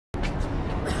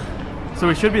So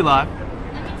we should be live,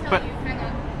 but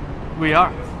we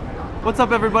are. What's up,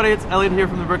 everybody? It's Elliot here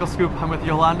from the Brickell Scoop. I'm with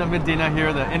Yolanda Medina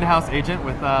here, the in-house agent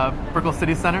with Brickell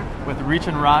City Center with Reach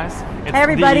and Rise. It's hey,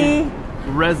 everybody.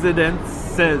 The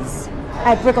residences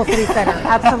at Brickell City Center,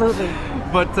 absolutely.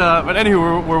 But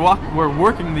anyway, we're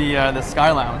working the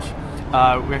Sky Lounge.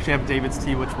 We actually have David's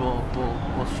tea, which we'll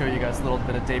show you guys a little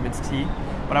bit of David's tea.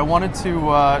 But I wanted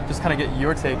to just kind of get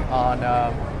your take on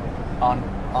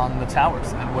the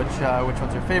towers and which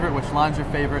one's your favorite, which line's your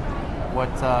favorite, what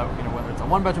whether it's a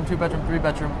 1-bedroom, 2-bedroom,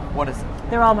 3-bedroom, what is it?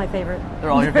 They're all my favorite. They're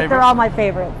all your favorite? They're all my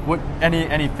favorite. What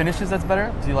any finishes that's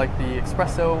better? Do you like the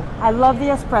espresso? I love the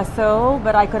espresso,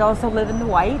 but I could also live in the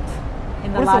white,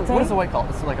 in the latte. What is the white called?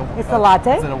 It's like it's a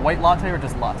latte. Is it a white latte or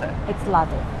just latte? It's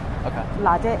latte. Okay.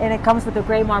 Latte, and it comes with the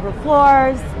gray marble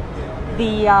floors.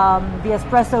 The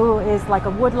espresso is like a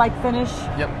wood-like finish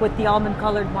with the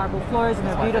almond-colored marble floors, and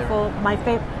they're beautiful. My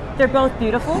favorite. They're both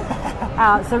beautiful.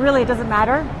 So really, it doesn't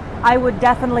matter. I would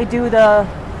definitely do the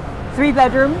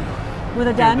 3-bedroom with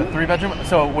a den. The 3-bedroom.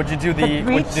 So would you do the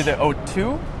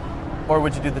 02, or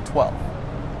would you do the 12?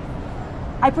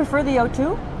 I prefer the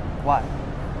 02. Why?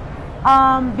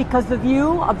 Because the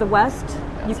view of the west,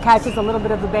 you catches a little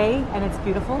bit of the bay, and it's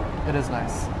beautiful. It is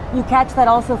nice. You catch that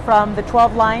also from the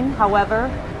 12 line. However,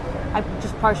 I'm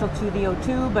just partial to the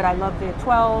 02, but I love the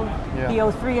 12. Yeah.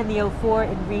 The 03 and the 04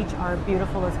 in Reach are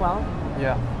beautiful as well.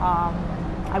 Yeah.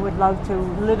 I would love to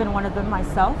live in one of them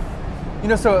myself. You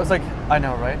know, so it's like, I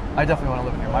know, right? I definitely want to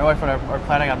live in here. My wife and I are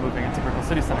planning on moving into Brickell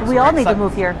City Center. We all need to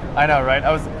move here. I know, right?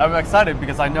 I'm excited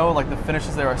because I know like the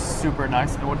finishes there are super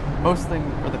nice. And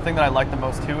the thing that I like the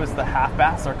most too is the half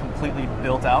baths are completely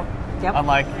built out. Yep.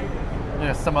 Unlike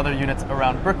some other units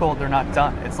around Brickell, they're not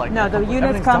done. It's like no, the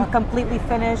units come completely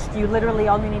finished. You literally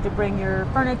only need to bring your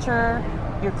furniture,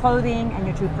 your clothing, and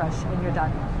your toothbrush, and you're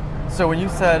done. So when you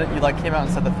said you came out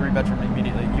and said the 3-bedroom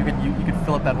immediately, you could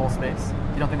fill up that whole space.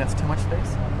 You don't think that's too much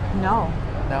space? No.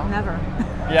 No? Never.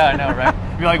 Yeah, I know, right?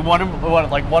 You're like one room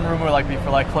would be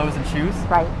for clothes and shoes.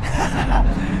 Right.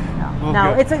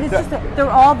 No, it's just they're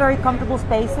all very comfortable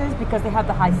spaces because they have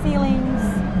the high ceilings,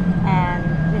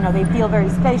 and they feel very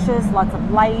spacious, lots of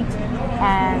light,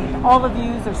 and all the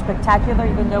views are spectacular.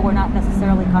 Even though we're not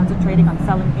necessarily concentrating on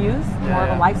selling views, more of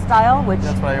a lifestyle. Which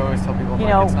that's what I always tell people.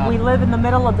 We live in the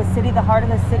middle of the city, the heart of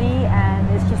the city, and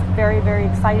it's just very, very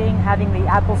exciting having the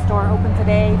Apple Store open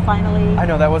today. Finally, I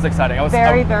know that was exciting.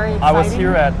 Very exciting. I was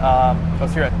here at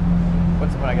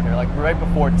when I get here, right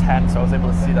before 10, so I was able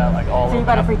to see that all. So you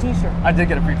got a free T-shirt. I did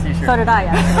get a free T-shirt. So did I,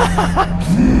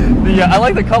 actually. I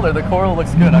like the color. The coral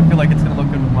looks good. I feel like it's gonna look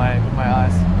good with my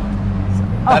eyes.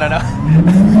 I don't know.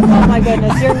 Oh my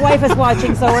goodness, your wife is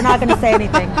watching, so we're not going to say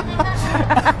anything.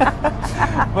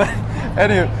 But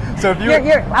anyway, so if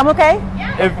I'm okay.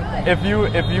 If you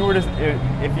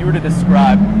were to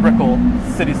describe Brickell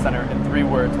City Center in 3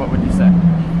 words, what would you say?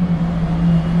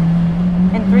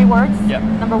 In 3 words? Yeah.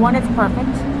 Number 1, it's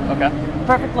perfect. Okay.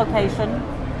 Perfect location.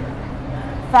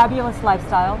 Fabulous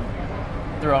lifestyle.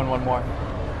 Throw in one more.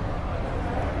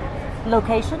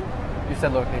 Location? You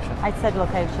said location. I said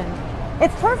location.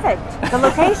 It's perfect. The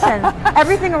location,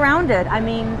 everything around it. I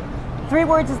mean, 3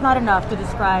 words is not enough to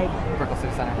describe Brickell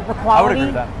City Center. The quality. I would agree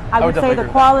with that. I would say the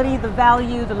quality, the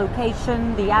value, the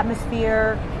location, the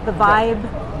atmosphere, the vibe.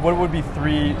 Okay. What would be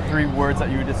three words that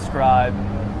you would describe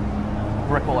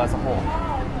Brickell as a whole?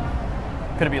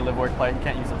 Could it be live, work, play? You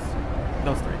can't use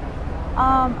those 3.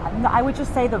 I would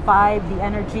just say the vibe, the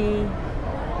energy,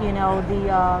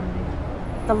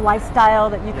 the lifestyle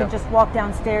that you can just walk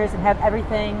downstairs and have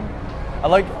everything.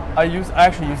 I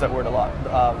actually use that word a lot.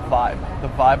 Vibe. The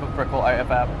vibe of Brickell, I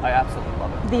absolutely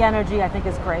love it. The energy, I think,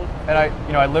 is great. And I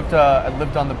lived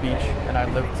on the beach, and I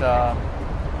lived a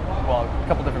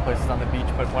couple different places on the beach.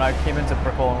 But when I came into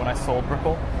Brickell and when I sold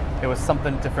Brickell, it was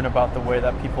something different about the way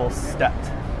that people stepped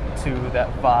to that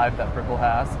vibe that Brickell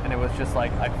has, and it was just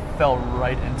I fell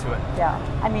right into it. Yeah,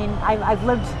 I mean, I've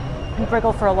lived in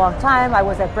Brickell for a long time. I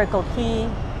was at Brickell Key,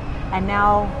 and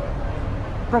now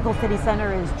Brickell City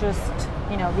Center is just,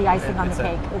 the icing on the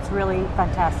cake. It's really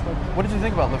fantastic. What did you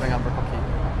think about living on Brickell Key?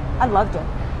 I loved it.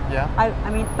 Yeah?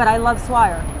 But I love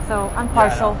Swire, so I'm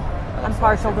partial. I'm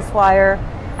partial to Swire,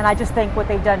 and I just think what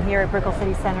they've done here at Brickell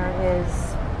City Center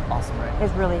is awesome, right?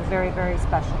 Is really very, very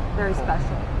special. Very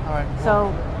special. All right.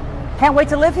 So, can't wait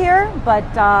to live here, but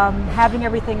having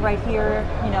everything right here,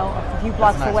 a few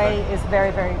blocks away is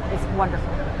very, very, it's wonderful.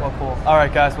 Well, cool. All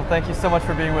right, guys. Well, thank you so much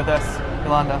for being with us,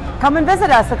 Yolanda. Come and visit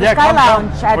us at the Sky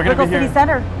Lounge at Brickell City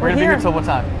Center. We're going to be here till what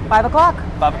time? 5 o'clock.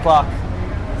 5 o'clock.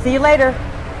 See you later.